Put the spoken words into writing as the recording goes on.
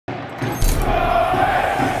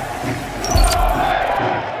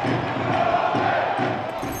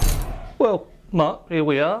Well, Mark, here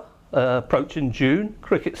we are, approaching June.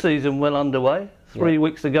 Cricket season well underway. 3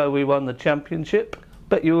 weeks ago we won the championship.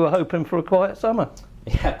 Bet you were hoping for a quiet summer.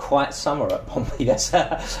 Yeah, quiet summer at Pompey. That's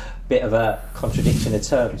a bit of a contradiction of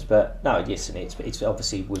terms, but no, listen, it's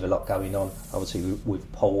obviously with a lot going on. Obviously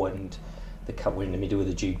with Paul and we're in the middle of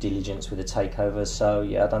the due diligence with the takeover. So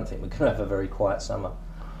yeah, I don't think we're going to have a very quiet summer.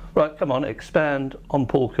 Right, come on, expand on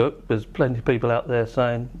Paul Cook. There's plenty of people out there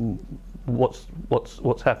saying, what's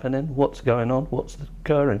happening? What's going on? What's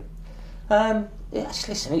occurring? Yes,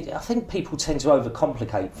 listen, I think people tend to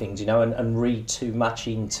overcomplicate things, and read too much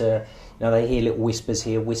into, they hear little whispers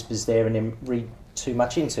here, whispers there, and then read too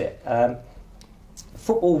much into it.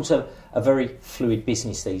 Football's a very fluid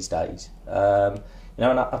business these days. And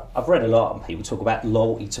I've read a lot, and people talk about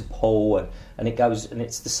loyalty to Paul, and it goes, and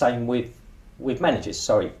it's the same with managers.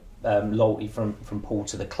 Loyalty from Paul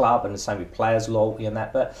to the club, and the same with players' loyalty and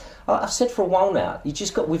that. But I've said for a while now, we've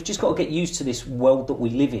just got to get used to this world that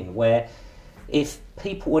we live in, where if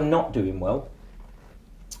people are not doing well,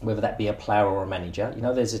 whether that be a player or a manager,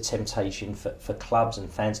 there's a temptation for clubs and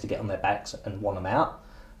fans to get on their backs and want them out.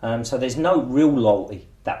 So there's no real loyalty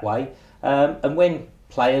that way. And when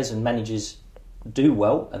players and managers do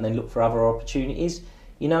well and then look for other opportunities,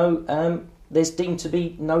 there's deemed to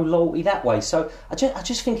be no loyalty that way. So I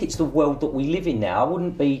just think it's the world that we live in now. I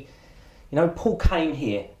wouldn't be, Paul came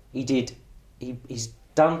here. He's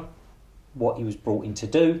done what he was brought in to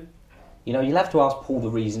do. You'll have to ask Paul the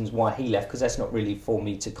reasons why he left, because that's not really for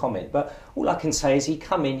me to comment. But all I can say is he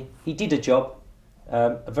come in, he did a job,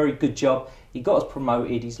 a very good job. He got us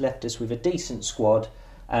promoted. He's left us with a decent squad.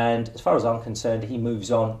 And as far as I'm concerned, he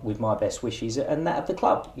moves on with my best wishes and that of the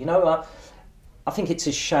club. I think it's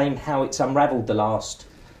a shame how it's unravelled the last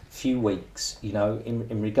few weeks,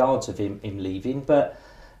 in regards of him leaving. But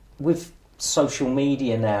with social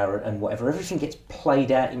media now and whatever, everything gets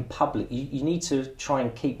played out in public. You need to try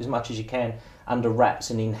and keep as much as you can under wraps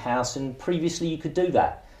and in-house. And previously you could do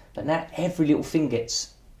that. But now every little thing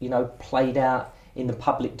gets, played out in the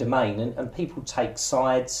public domain. And people take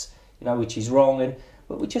sides, which is wrong.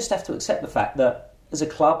 But we just have to accept the fact that as a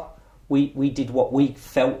club, we did what we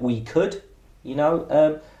felt we could.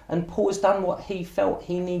 And Paul has done what he felt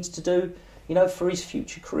he needs to do, for his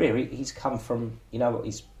future career. He's come from,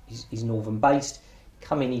 he's northern based.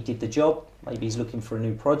 Come in, he did the job. Maybe he's looking for a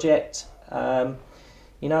new project.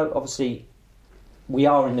 Obviously, we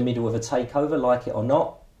are in the middle of a takeover, like it or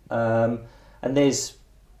not. And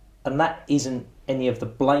that isn't any of the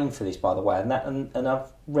blame for this, by the way. And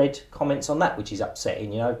I've read comments on that, which is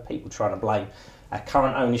upsetting. People trying to blame our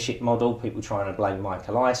current ownership model, people trying to blame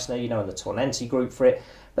Michael Eisner, and the Tornante group for it.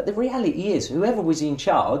 But the reality is, whoever was in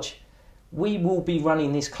charge, we will be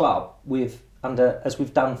running this club as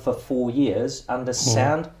we've done for 4 years, under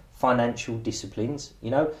sound financial disciplines.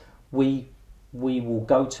 We will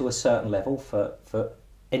go to a certain level for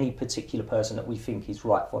any particular person that we think is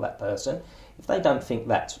right for that person. If they don't think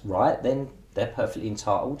that's right, then they're perfectly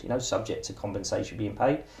entitled, subject to compensation being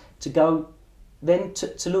paid, to go then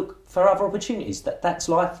to look for other opportunities. That's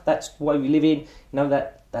life, that's the way we live in.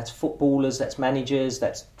 That's footballers, that's managers,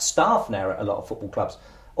 that's staff now at a lot of football clubs.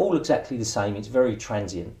 All exactly the same. It's very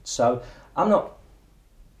transient. So I'm not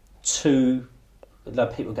too,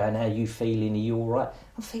 people going, how are you feeling? Are you all right?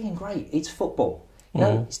 I'm feeling great. It's football.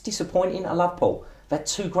 It's disappointing. I love Paul. I've had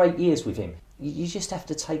 2 great years with him. You just have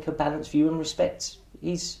to take a balanced view and respect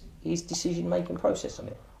his decision-making process on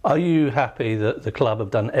it. Are you happy that the club have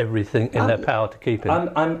done everything in their power to keep him?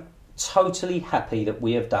 I'm totally happy that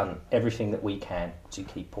we have done everything that we can to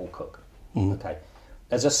keep Paul Cook. Okay.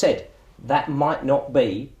 As I said, that might not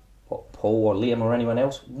be what Paul or Liam or anyone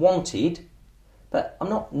else wanted, but I'm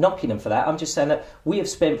not knocking them for that. I'm just saying that we have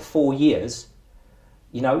spent 4 years,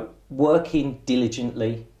 working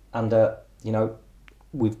diligently under,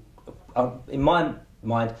 with, in my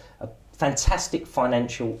mind, a fantastic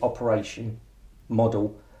financial operation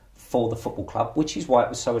model for the football club, which is why it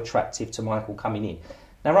was so attractive to Michael coming in.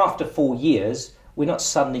 Now, after 4 years, we're not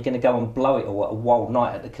suddenly going to go and blow it all at a wild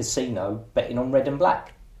night at the casino betting on red and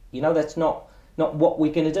black. That's not what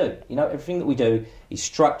we're going to do. Everything that we do is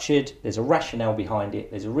structured. There's a rationale behind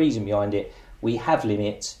it. There's a reason behind it. We have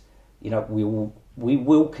limits. We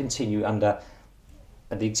will continue under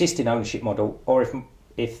the existing ownership model, or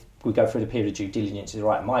if we go through the period of due diligence,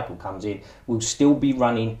 right, Michael comes in, we'll still be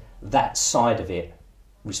running that side of it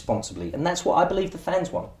responsibly. And that's what I believe the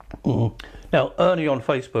fans want. Now, Ernie on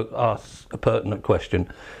Facebook asks a pertinent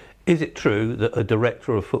question. Is it true that a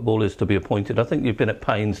director of football is to be appointed? I think you've been at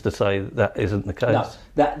pains to say that isn't the case. No,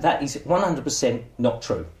 that is 100% not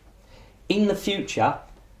true. In the future,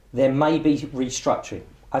 there may be restructuring.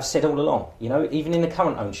 I've said all along, you know, even in the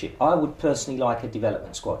current ownership, I would personally like a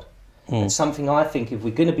development squad. And something I think, if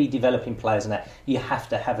we're going to be developing players and that, you have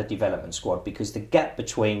to have a development squad, because the gap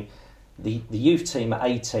between the youth team at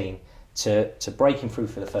 18 to breaking through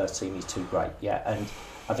for the first team is too great. Yeah, and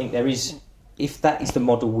I think there is, if that is the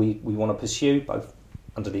model we want to pursue, both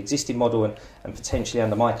under the existing model and potentially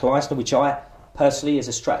under Michael Eisner, which I personally as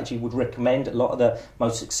a strategy would recommend, a lot of the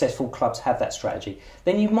most successful clubs have that strategy,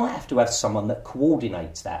 then you might have to have someone that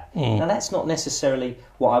coordinates that. Now that's not necessarily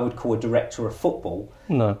what I would call a director of football.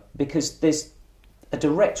 No. Because there's a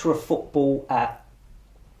director of football at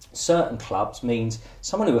certain clubs means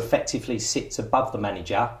someone who effectively sits above the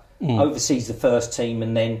manager, oversees the first team,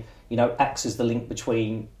 and then, you know, acts as the link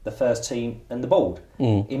between the first team and the board.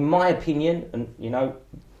 In my opinion, and you know,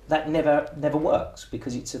 that never works,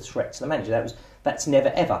 because it's a threat to the manager. That's never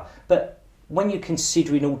ever. But when you're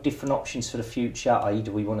considering all different options for the future, i.e.,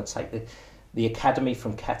 do we want to take the academy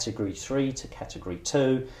from category 3 to category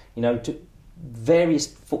 2, you know, to various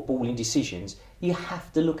footballing decisions, you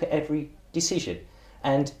have to look at every decision.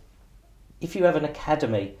 And if you have an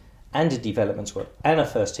academy and a development squad and a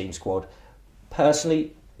first team squad,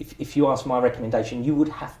 personally, if you ask my recommendation, you would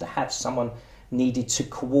have to have someone needed to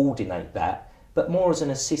coordinate that, but more as an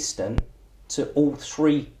assistant to all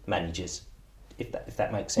three managers, if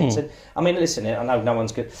that makes sense. And I mean, listen, I know no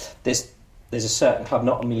one's good. There's a certain club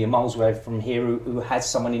not a million miles away from here who has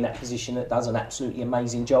someone in that position that does an absolutely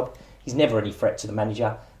amazing job. He's never any threat to the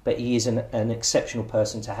manager, but he is an exceptional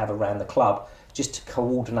person to have around the club, just to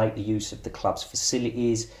coordinate the use of the club's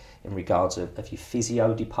facilities, in regards of your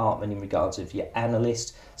physio department, in regards of your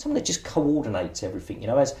analyst, someone that just coordinates everything, you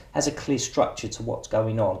know, has a clear structure to what's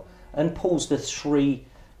going on, and pulls the three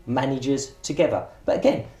managers together. But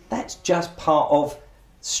again, that's just part of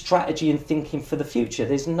strategy and thinking for the future.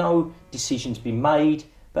 There's no decisions been made,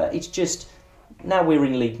 but it's just, now we're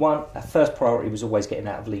in League One. Our first priority was always getting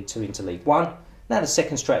out of League Two into League One. Now the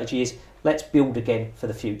second strategy is, let's build again for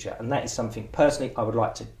the future. And that is something, personally, I would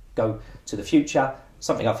like to go to the future,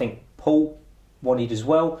 something I think Paul wanted as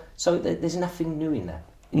well. So there's nothing new in that.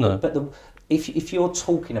 No. But if you're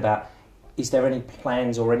talking about, is there any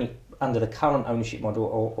plans or any, under the current ownership model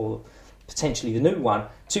or potentially the new one,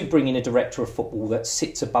 to bring in a director of football that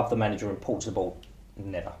sits above the manager and pulls the ball?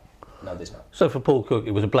 Never. No, there's not. So for Paul Cook,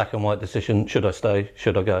 it was a black and white decision. Should I stay?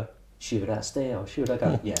 Should I go? Should I stay or should I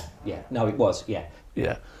go? Yeah. No, it was, yeah.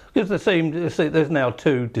 Yeah. Because there's now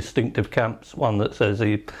two distinctive camps. One that says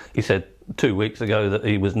he said 2 weeks ago that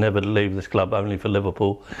he was never to leave this club, only for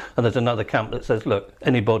Liverpool. And there's another camp that says, look,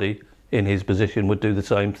 anybody in his position would do the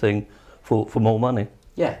same thing for more money.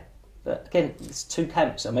 Yeah. But again, it's two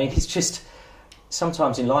camps. I mean, it's just,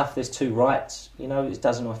 sometimes in life there's two rights. You know, it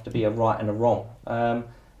doesn't have to be a right and a wrong.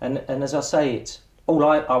 And as I say, it's all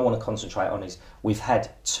I want to concentrate on is we've had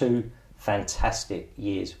 2 fantastic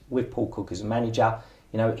years with Paul Cook as a manager.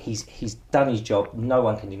 You know, he's done his job. No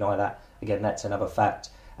one can deny that. Again, that's another fact.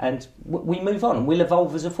 And we move on and we'll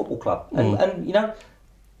evolve as a football club. And you know,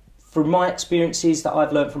 from my experiences that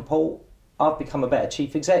I've learned from Paul, I've become a better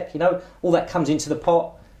chief exec. You know, all that comes into the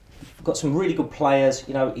pot. We've got some really good players.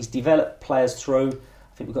 You know, he's developed players through.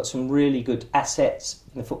 I think we've got some really good assets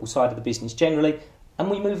in the football side of the business generally. And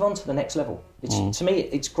we move on to the next level. To me,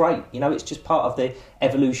 it's great. You know, it's just part of the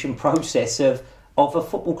evolution process of a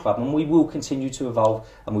football club. And we will continue to evolve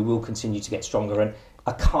and we will continue to get stronger. And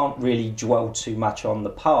I can't really dwell too much on the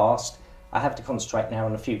past. I have to concentrate now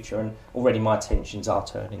on the future. And already my attentions are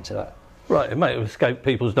turning to that. Right, it may have escaped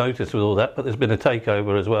people's notice with all that, but there's been a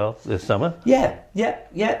takeover as well this summer. Yeah.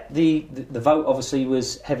 The vote obviously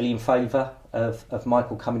was heavily in favour of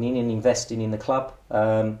Michael coming in and investing in the club.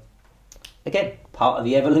 Again, part of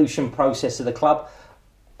the evolution process of the club.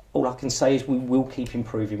 All I can say is we will keep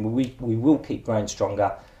improving, we will keep growing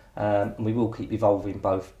stronger, and we will keep evolving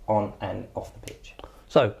both on and off the pitch.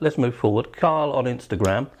 So let's move forward. Carl on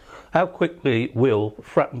Instagram, how quickly will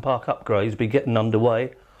Fratton Park upgrades be getting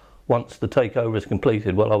underway once the takeover is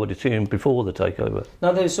completed? Well, I would assume before the takeover.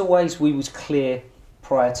 No, we was clear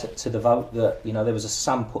prior to the vote that, you know, there was a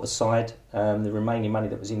sum put aside, the remaining money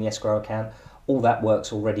that was in the escrow account. All that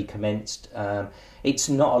work's already commenced. It's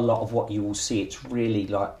not a lot of what you will see. It's really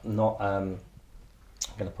like not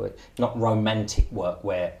romantic work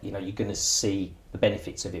where, you know, you're going to see the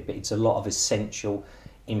benefits of it, but it's a lot of essential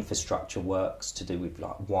infrastructure works to do with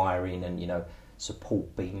like wiring and, you know,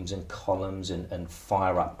 support beams and columns and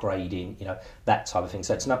fire upgrading, you know, that type of thing.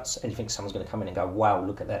 So it's not anything someone's going to come in and go, wow,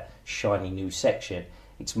 look at that shiny new section.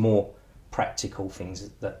 It's more practical things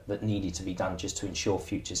that needed to be done just to ensure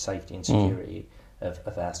future safety and security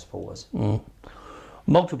of our supporters.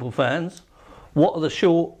 Multiple fans. What are the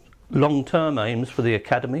short, long-term aims for the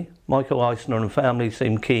academy? Michael Eisner and family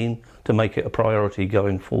seem keen to make it a priority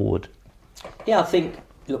going forward. Yeah, I think,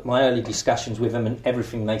 look, my early discussions with them and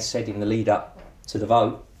everything they said in the lead up to the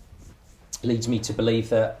vote leads me to believe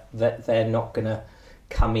that they're not going to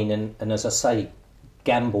come in and, as I say,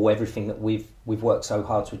 gamble everything that we've worked so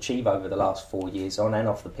hard to achieve over the last 4 years on and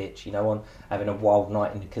off the pitch, on having a wild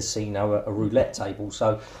night in the casino, a roulette table.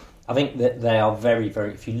 So I think that they are very,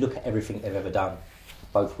 very, if you look at everything they've ever done,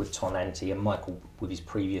 both with Tornante and Michael with his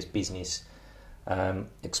previous business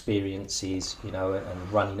experiences,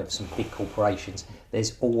 and running of some big corporations,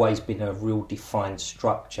 there's always been a real defined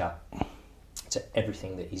structure to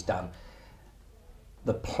everything that he's done.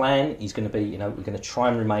 The plan is going to be, we're going to try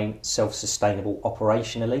and remain self-sustainable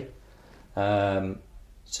operationally.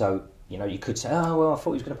 So, you could say, oh, well, I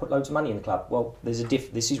thought he was going to put loads of money in the club. Well, there's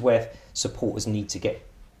this is where supporters need to get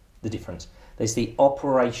the difference. There's the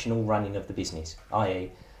operational running of the business,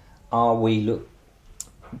 i.e.,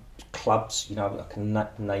 clubs, I can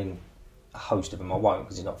name a host of them, I won't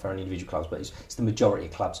because it's not for any individual clubs, but it's the majority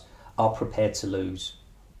of clubs are prepared to lose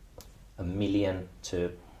 $1 million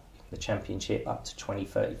to the Championship, up to 20,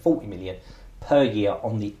 30, 40 million per year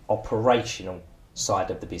on the operational side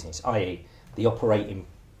of the business, i.e. the operating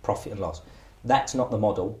profit and loss. That's not the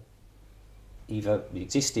model either the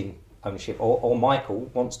existing ownership or Michael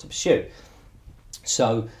wants to pursue.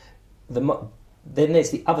 So then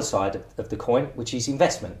there's the other side of the coin, which is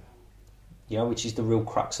investment, which is the real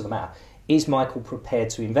crux of the matter. Is Michael prepared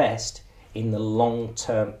to invest in the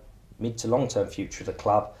long-term, mid to long-term future of the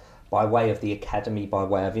club by way of the academy, by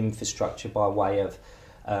way of infrastructure, by way of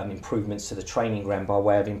improvements to the training ground, by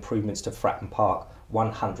way of improvements to Fratton Park?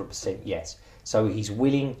 100% yes. So he's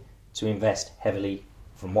willing to invest heavily,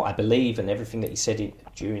 from what I believe and everything that he said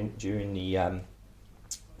during the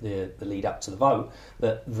lead up to the vote,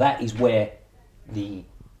 that is where the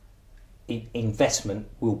investment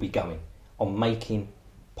will be going, on making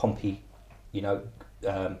Pompey,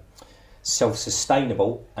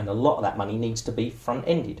 self-sustainable, and a lot of that money needs to be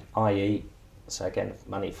front-ended, i.e., so again,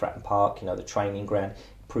 money at Fratton Park, the training ground,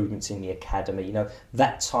 improvements in the academy,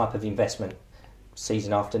 that type of investment.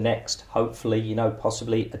 Season after next, hopefully,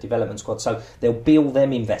 possibly a development squad. So they'll build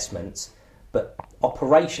them investments, but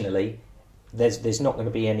operationally, there's not going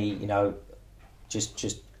to be any,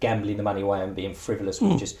 just gambling the money away and being frivolous.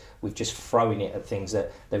 We've just thrown it at things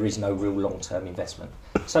that there is no real long-term investment.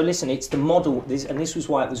 So listen, it's the model, and this was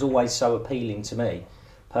why it was always so appealing to me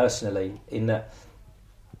personally, in that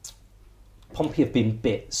Pompey have been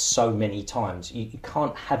bit so many times. You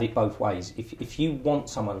can't have it both ways. If you want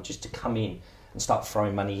someone just to come in and start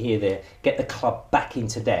throwing money here, there, get the club back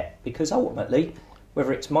into debt, because ultimately,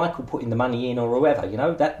 whether it's Michael putting the money in or whoever,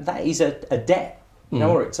 that is a debt,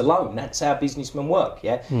 or it's a loan. That's how businessmen work,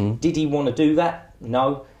 yeah? Did he want to do that?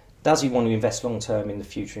 No. Does he want to invest long-term in the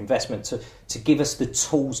future investment to give us the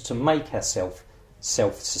tools to make ourselves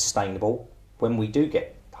self-sustainable when we do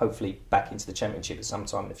get, hopefully, back into the Championship at some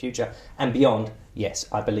time in the future and beyond? Yes,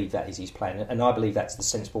 I believe that is his plan, and I believe that's the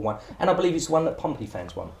sensible one, and I believe it's the one that Pompey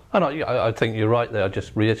fans want. And I think you're right there. I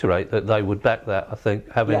just reiterate that they would back that. I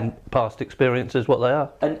think having past experiences, what they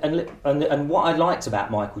are. And what I liked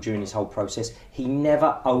about Michael during this whole process, he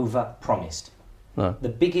never over-promised. No. The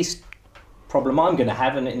biggest problem I'm going to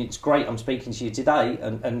have, and it's great I'm speaking to you today,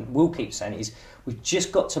 and we'll keep saying it, is we've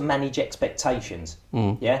just got to manage expectations.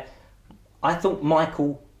 Yeah, I thought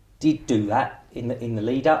Michael did do that in the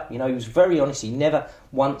lead up. He was very honest. He never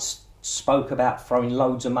once spoke about throwing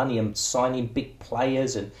loads of money and signing big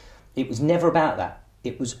players, and it was never about that.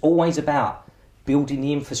 It was always about building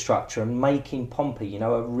the infrastructure and making Pompey,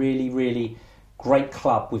 a really, really great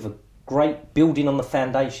club with a great building on the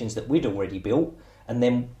foundations that we'd already built, and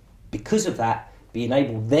then because of that, being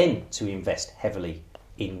able then to invest heavily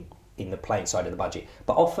in the playing side of the budget,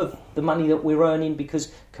 but off of the money that we're earning,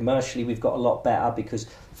 because commercially we've got a lot better, because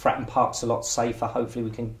Fratton Park's a lot safer. Hopefully we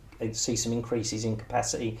can see some increases in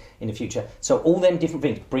capacity in the future. So all them different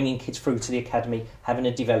things, bringing kids through to the academy, having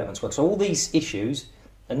a development squad. So all these issues,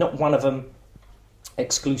 and not one of them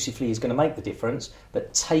exclusively is going to make the difference,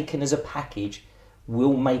 but taken as a package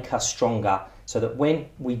will make us stronger, so that when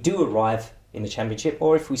we do arrive in the Championship,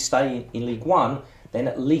 or if we stay in League One, then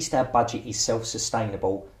at least our budget is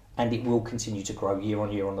self-sustainable, and it will continue to grow year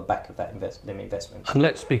on year on the back of them investments. And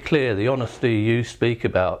let's be clear, the honesty you speak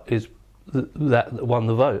about is that won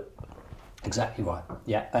the vote. Exactly right,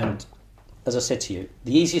 yeah. And as I said to you,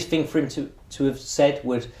 the easiest thing for him to have said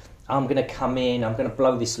was, I'm going to come in, I'm going to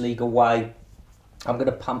blow this league away, I'm going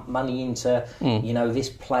to pump money into, this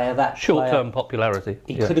player, that short-term popularity.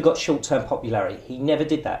 He could have got short-term popularity. He never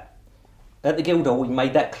did that. At the Guildhall, we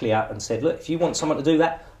made that clear and said, look, if you want someone to do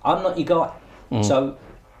that, I'm not your guy. So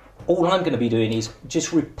all I'm going to be doing is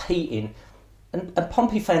just repeating. And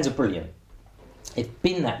Pompey fans are brilliant. They've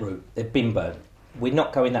been that route. They've been burned. We're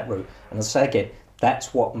not going that route. And I'll say again,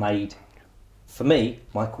 that's what made, for me,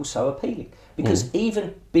 Michael so appealing. Because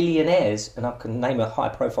even billionaires, and I can name a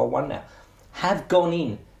high-profile one now, have gone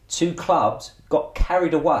in to clubs, got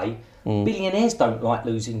carried away. Billionaires don't like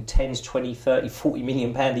losing 10, 20, 30, 40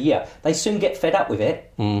 million pound a year. They soon get fed up with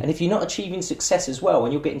it. And if you're not achieving success as well,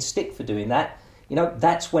 and you're getting stick for doing that,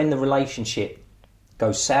 that's when the relationship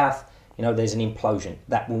goes south. There's an implosion.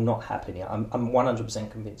 That will not happen here. I'm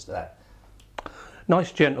 100% convinced of that.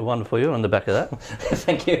 Nice gentle one for you on the back of that.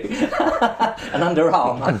 Thank you. An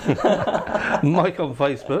underarm. Mike on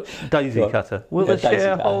Facebook, Daisy Cutter. Will the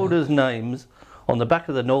shareholders' names on the back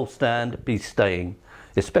of the North Stand be staying,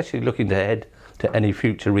 especially looking ahead to any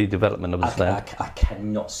future redevelopment of the stand? I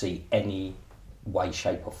cannot see any way,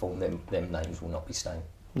 shape or form them names will not be staying.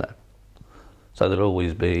 No. So there'll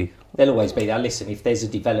always be... They'll always be there. Listen, if there's a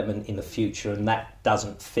development in the future and that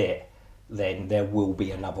doesn't fit, then there will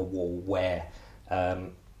be another wall where,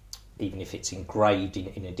 even if it's engraved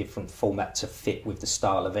in a different format to fit with the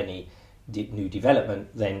style of any new development,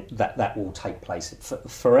 then that will take place.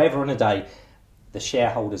 Forever and a day, the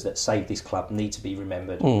shareholders that saved this club need to be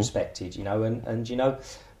remembered and respected, and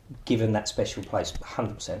given that special place,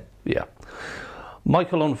 100%. Yeah.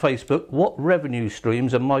 Michael on Facebook, what revenue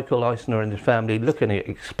streams are Michael Eisner and his family looking at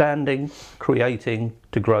expanding, creating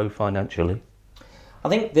to grow financially? I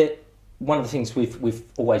think that one of the things we've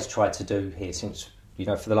always tried to do here since,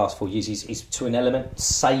 for the last 4 years is to an element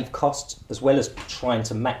save costs as well as trying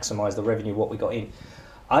to maximise the revenue what we got in.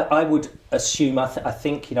 I would assume, I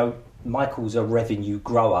think, Michael's a revenue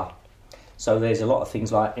grower. So there's a lot of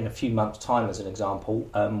things like in a few months' time, as an example,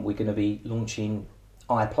 we're going to be launching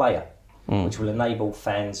iPlayer, which will enable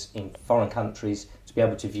fans in foreign countries to be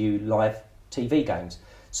able to view live TV games.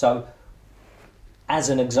 So, as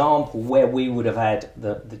an example, where we would have had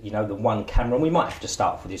the one camera, and we might have to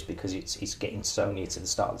start off with this because it's getting so near to the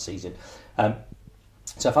start of the season.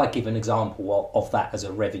 So, if I give an example of that as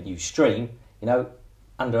a revenue stream,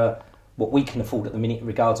 under what we can afford at the minute in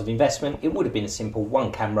regards of investment, it would have been a simple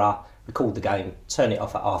one camera, record the game, turn it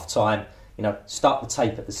off at half time, start the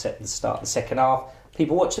tape at the start of the second half.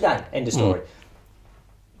 People watch the game, end of story.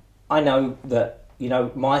 I know that,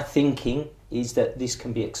 my thinking is that this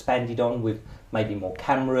can be expanded on with maybe more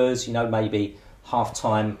cameras, maybe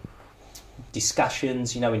half-time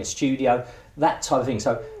discussions, in a studio, that type of thing.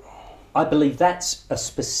 So I believe that's a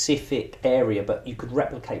specific area, but you could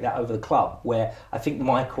replicate that over the club, where I think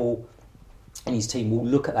Michael and his team will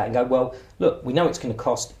look at that and go, well, look, we know it's going to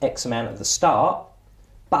cost X amount at the start,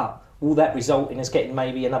 but will that result in us getting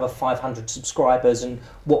maybe another 500 subscribers, and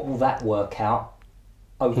what will that work out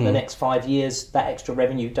over the next 5 years? That extra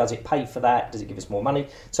revenue, does it pay for that? Does it give us more money?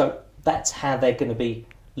 So that's how they're going to be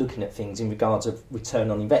looking at things in regards of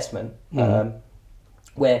return on investment,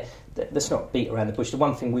 where let's not beat around the bush. The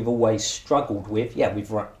one thing we've always struggled with, we've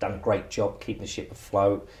done a great job keeping the ship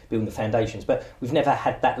afloat, building the foundations, but we've never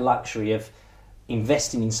had that luxury of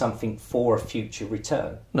investing in something for a future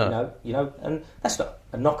return. No. And that's not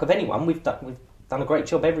a knock of anyone. We've done a great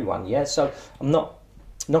job, everyone. So I'm not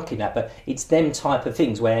knocking that, but it's them type of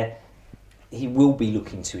things where he will be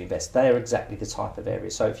looking to invest. They're exactly the type of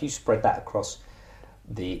area. So if you spread that across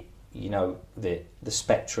the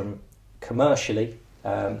spectrum commercially,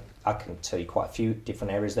 I can tell you quite a few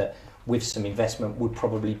different areas that with some investment would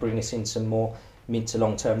probably bring us in some more mid to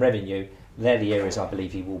long term revenue. They're the areas I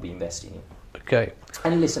believe he will be investing in. Okay.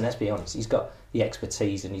 And listen, let's be honest, he's got the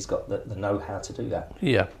expertise and he's got the know-how to do that.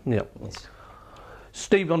 Yeah. Yes.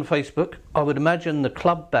 Steve on Facebook, I would imagine the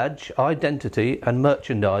club badge, identity and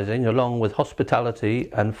merchandising, along with hospitality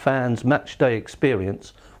and fans' match day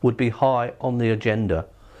experience, would be high on the agenda.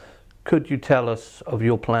 Could you tell us of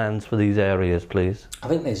your plans for these areas, please? I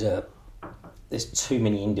think there's too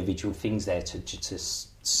many individual things there to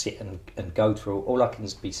sit and go through. All I can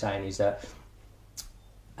be saying is that,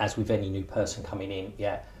 as with any new person coming in,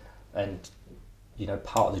 and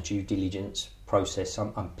part of the due diligence process,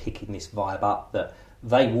 I'm picking this vibe up that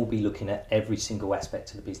they will be looking at every single aspect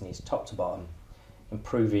of the business, top to bottom,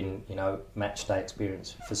 improving, match day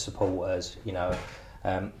experience for supporters.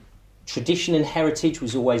 Tradition and heritage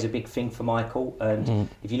was always a big thing for Michael, and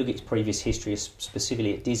if you look at his previous history,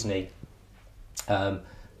 specifically at Disney,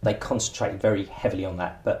 they concentrated very heavily on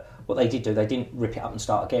that. But what they did do, they didn't rip it up and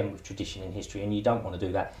start again with tradition and history, and you don't want to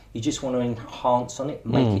do that. You just want to enhance on it,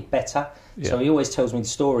 make it better. Yeah. So he always tells me the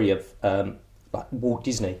story of like Walt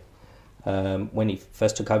Disney. When he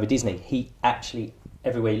first took over Disney, he actually,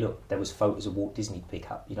 everywhere he looked, there was photos of Walt Disney to pick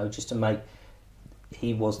up, just to make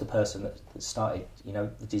he was the person that started,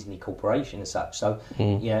 the Disney Corporation as such. So,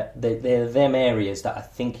 yeah, they're them areas that I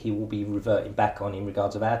think he will be reverting back on in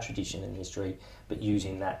regards of our tradition and history, but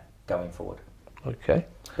using that going forward. Okay.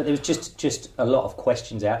 But there was just a lot of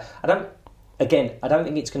questions out. I don't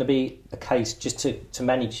think it's going to be a case just to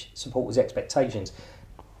manage supporters' expectations.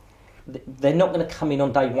 They're not going to come in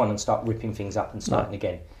on day one and start ripping things up and starting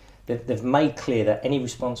again. They've made clear that any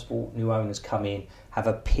responsible new owners come in, have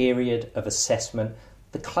a period of assessment.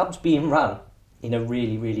 The club's being run in a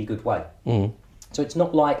really, really good way. So it's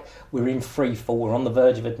not like we're in free fall, we're on the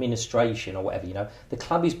verge of administration or whatever, The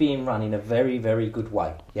club is being run in a very, very good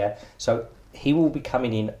way, yeah? So he will be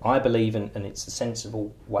coming in, I believe, and it's a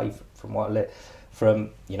sensible way from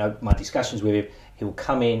my discussions with him. He'll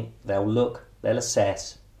come in, they'll look, they'll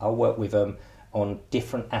assess, I'll work with them on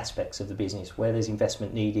different aspects of the business, where there's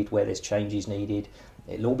investment needed, where there's changes needed.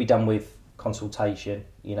 It'll all be done with consultation.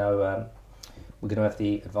 We're going to have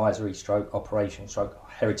the advisory / operation /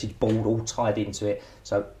 heritage board all tied into it.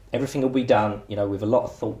 So everything will be done, with a lot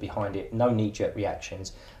of thought behind it. No knee-jerk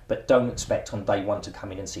reactions, but don't expect on day one to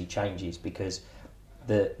come in and see changes, because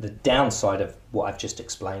the downside of what I've just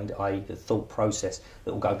explained, i.e. the thought process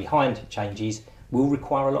that will go behind changes, will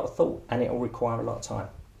require a lot of thought, and it will require a lot of time.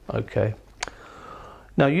 Okay.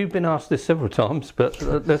 Now, you've been asked this several times, but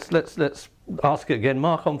let's ask it again.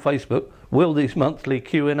 Mark on Facebook, will these monthly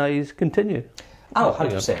Q&As continue? Oh,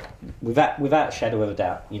 100%. Without a shadow of a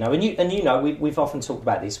doubt. We've often talked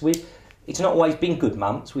about this. It's not always been good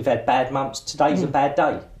months. We've had bad months. Today's a bad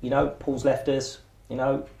day. Paul's left us,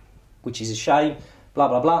 which is a shame, blah,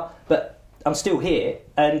 blah, blah. But I'm still here,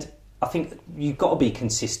 and I think you've got to be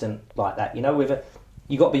consistent like that.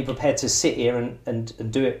 You've got to be prepared to sit here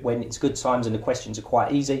and do it when it's good times and the questions are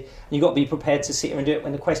quite easy. And you've got to be prepared to sit here and do it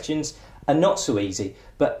when the questions are not so easy.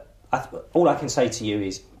 But all I can say to you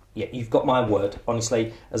is, yeah, you've got my word.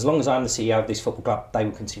 Honestly, as long as I'm the CEO of this football club, they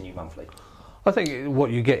will continue monthly. I think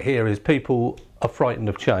what you get here is people are frightened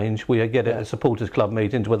of change. We get it at supporters club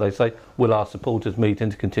meetings where they say, will our supporters meeting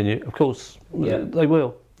to continue? Of course, they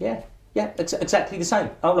will. Yeah, exactly the same.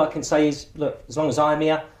 All I can say is, look, as long as I'm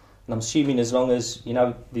here, and I'm assuming as long as,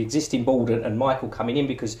 the existing board and Michael coming in,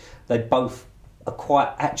 because they both are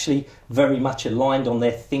quite actually very much aligned on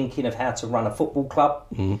their thinking of how to run a football club.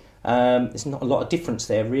 There's not a lot of difference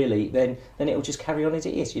there, really. Then it'll just carry on as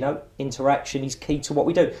it is. Interaction is key to what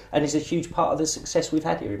we do, and it's a huge part of the success we've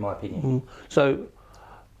had here, in my opinion. So,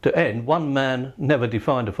 to end, one man never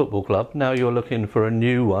defined a football club. Now you're looking for a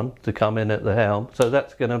new one to come in at the helm. So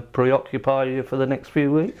that's going to preoccupy you for the next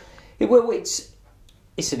few weeks? It will.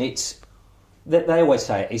 They always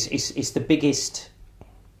say it's the biggest.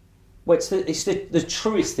 Well, it's the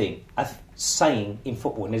truest thing saying in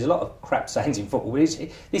football, and there's a lot of crap sayings in football, but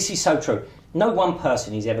this is so true. No one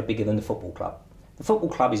person is ever bigger than the football club. The football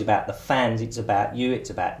club is about the fans, it's about you, it's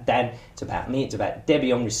about Dan, it's about me, it's about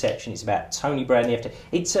Debbie on reception, it's about Tony Brown after.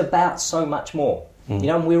 It's about so much more.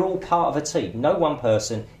 And we're all part of a team. No one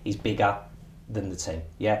person is bigger than the team.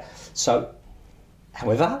 Yeah. So,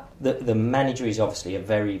 however, the manager is obviously a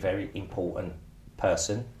very, very important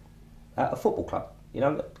person at a football club.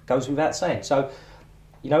 That goes without saying. So,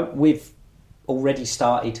 we've already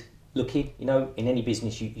started looking. In any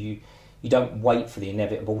business, you don't wait for the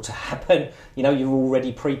inevitable to happen. You're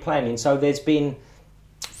already pre-planning. So there's been,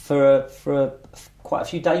 for quite a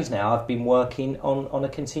few days now, I've been working on a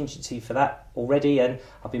contingency for that already, and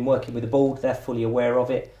I've been working with the board. They're fully aware of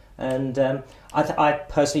it, and I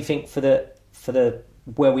personally think for the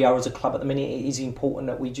where we are as a club at the minute, it is important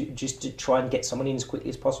that we just to try and get someone in as quickly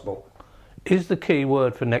as possible. Is the key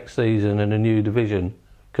word for next season in a new division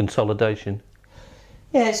consolidation?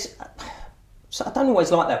 Yes, so I don't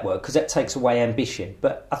always like that word because that takes away ambition.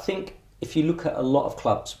 But I think if you look at a lot of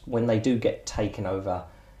clubs, when they do get taken over,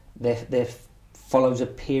 there follows a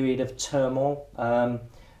period of turmoil.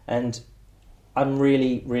 And I'm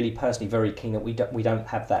really, really personally very keen that we don't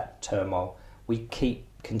have that turmoil. We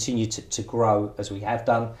continue to grow as we have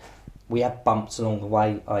done. We have bumps along the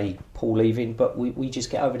way, i.e. Paul leaving, but we just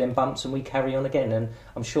get over them bumps and we carry on again, and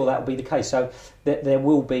I'm sure that will be the case. So there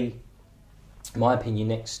will be, in my opinion,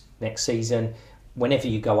 next season, whenever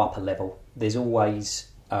you go up a level, there's always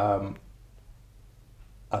a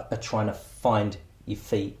trying to find your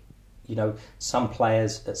feet. Some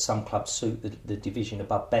players at some clubs suit the division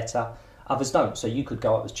above better, others don't. So you could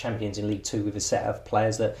go up as champions in League 2 with a set of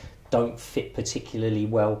players that don't fit particularly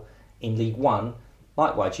well in League 1.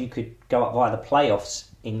 Likewise, you could go up via the playoffs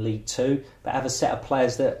in League 2, but have a set of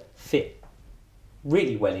players that fit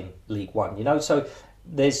really well in League 1, So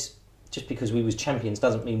there's, just because we was champions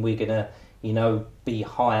doesn't mean we're going to, be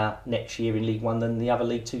higher next year in League One than the other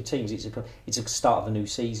League Two teams. It's a start of a new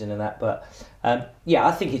season and that. But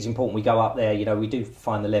I think it's important we go up there. We do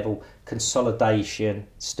find the level. Consolidation,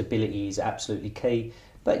 stability is absolutely key.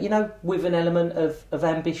 But with an element of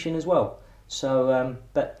ambition as well. So,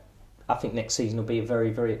 but I think next season will be a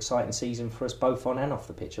very, very exciting season for us both on and off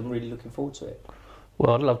the pitch. I'm really looking forward to it.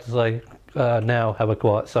 Well, I'd love to say now have a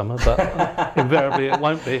quiet summer, but invariably it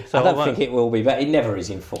won't be. So I don't think it will be, but it never is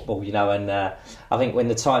in football, And I think when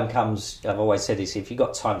the time comes, I've always said this: if you've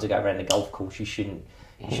got time to go around the golf course, you shouldn't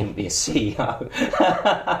be a CEO.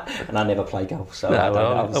 And I never play golf, so I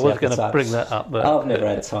was going to bring that up, but I've never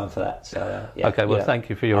had time for that. So okay, well, thank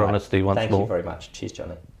you for your honesty once more. Thank you very much. Cheers,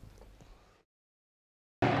 Johnny.